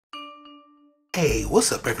Hey,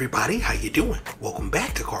 what's up everybody? How you doing? Welcome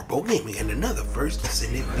back to Karpo Gaming and another first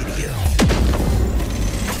Descendant video.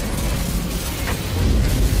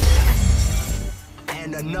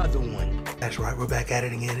 And another one. That's right, we're back at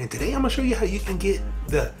it again, and today I'm gonna show you how you can get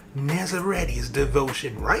the Nazeistras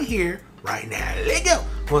Devotion right here, right now. Let's go!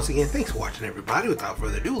 Once again, thanks for watching everybody. Without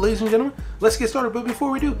further ado, ladies and gentlemen, let's get started. But before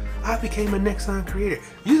we do, I became a Nexon creator.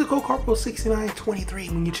 Use the code Karpo6923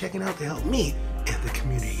 when you're checking out to help me and the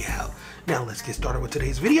community out. Now let's get started with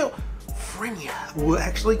today's video. Frenia will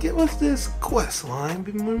actually give us this quest line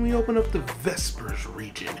when we open up the Vespers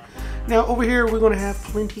region. Now over here we're going to have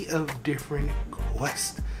plenty of different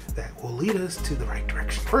quests that will lead us to the right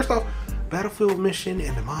direction. First off, battlefield mission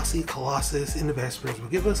in the Mossy Colossus in the Vespers will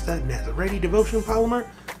give us that Nazeistras Devotion polymer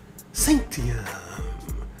Sanctium.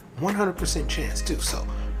 100% chance too. So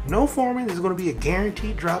no farming, is going to be a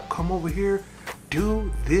guaranteed drop. Come over here,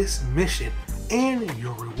 do this mission, and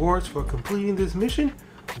your rewards for completing this mission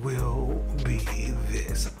will be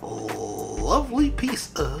this lovely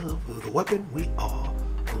piece of the weapon we are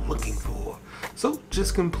looking for. So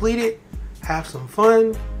just complete it, have some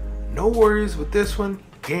fun, no worries with this one,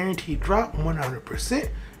 guaranteed drop 100%.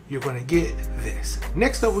 You're going to get this.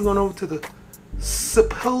 Next up, we're going over to the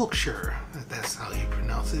Sepulture, if that's how you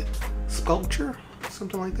pronounce it, Sculpture,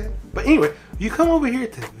 something like that. But anyway, you come over here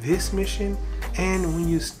to this mission, and when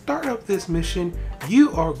you start up this mission,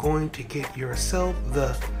 you are going to get yourself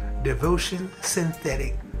the Devotion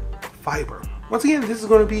Synthetic Fiber. Once again, this is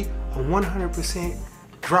going to be a 100%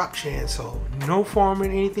 drop chance, so no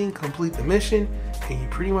farming anything, complete the mission, and you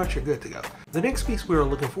pretty much are good to go. The next piece we are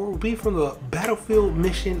looking for will be from the Battlefield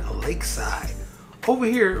Mission Lakeside. Over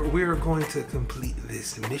here, we're going to complete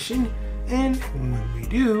this mission, and when we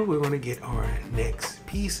do, we're going to get our next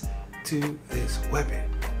piece to this weapon.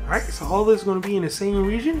 Alright, so all this is going to be in the same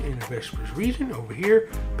region, in the Vespers region. Over here,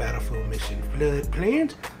 Battlefield Mission Flood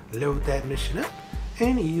Plans. Load that mission up,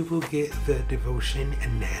 and you will get the Devotion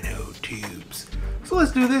Nanotubes. So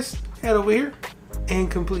let's do this. Head over here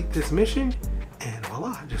and complete this mission, and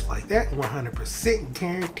voila, just like that, 100%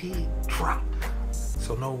 guaranteed drop.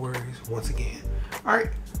 So no worries once again. Alright,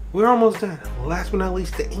 we're almost done. Last but not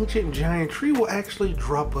least, the Ancient Giant Tree will actually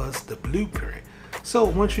drop us the blueprint. So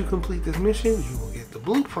once you complete this mission, you will get the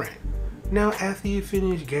blueprint. Now after you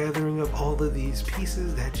finish gathering up all of these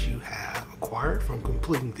pieces that you have acquired from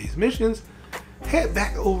completing these missions, head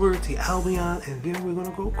back over to Albion, and then we're going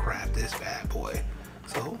to go craft this bad boy.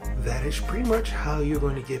 So that is pretty much how you're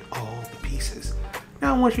going to get all the pieces.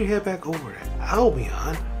 Now once you head back over to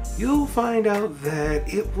Albion, you'll find out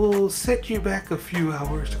that it will set you back a few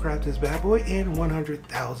hours to craft this bad boy and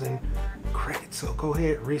 100,000 credits. So go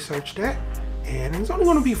ahead, research that. And it's only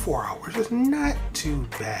going to be 4 hours. It's not too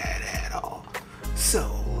bad at all.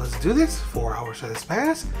 So let's do this. 4 hours has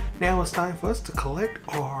passed. Now it's time for us to collect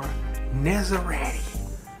our Nazeistras.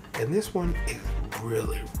 And this one is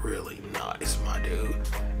really nice, my dude.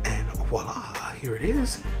 And voila, here it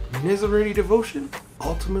is. Nazeistras Devotion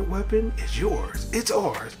ultimate weapon is yours. It's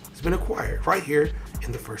ours. It's been acquired right here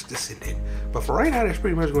in the first Descendant. But for right now, that's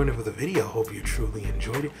pretty much going to for the video. Hope you truly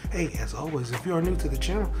enjoyed it. Hey, as always, if you are new to the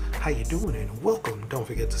channel, how you doing and welcome. Don't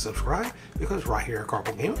forget to subscribe, because right here at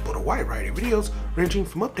Karpo Gaming, I put a wide variety of videos ranging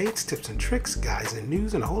from updates, tips and tricks, guides and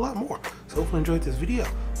news, and a whole lot more. So hopefully you enjoyed this video.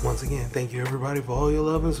 Once again, thank you everybody for all your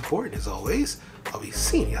love and support. And as always, I'll be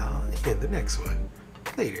seeing y'all in the next one.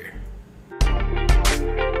 Later.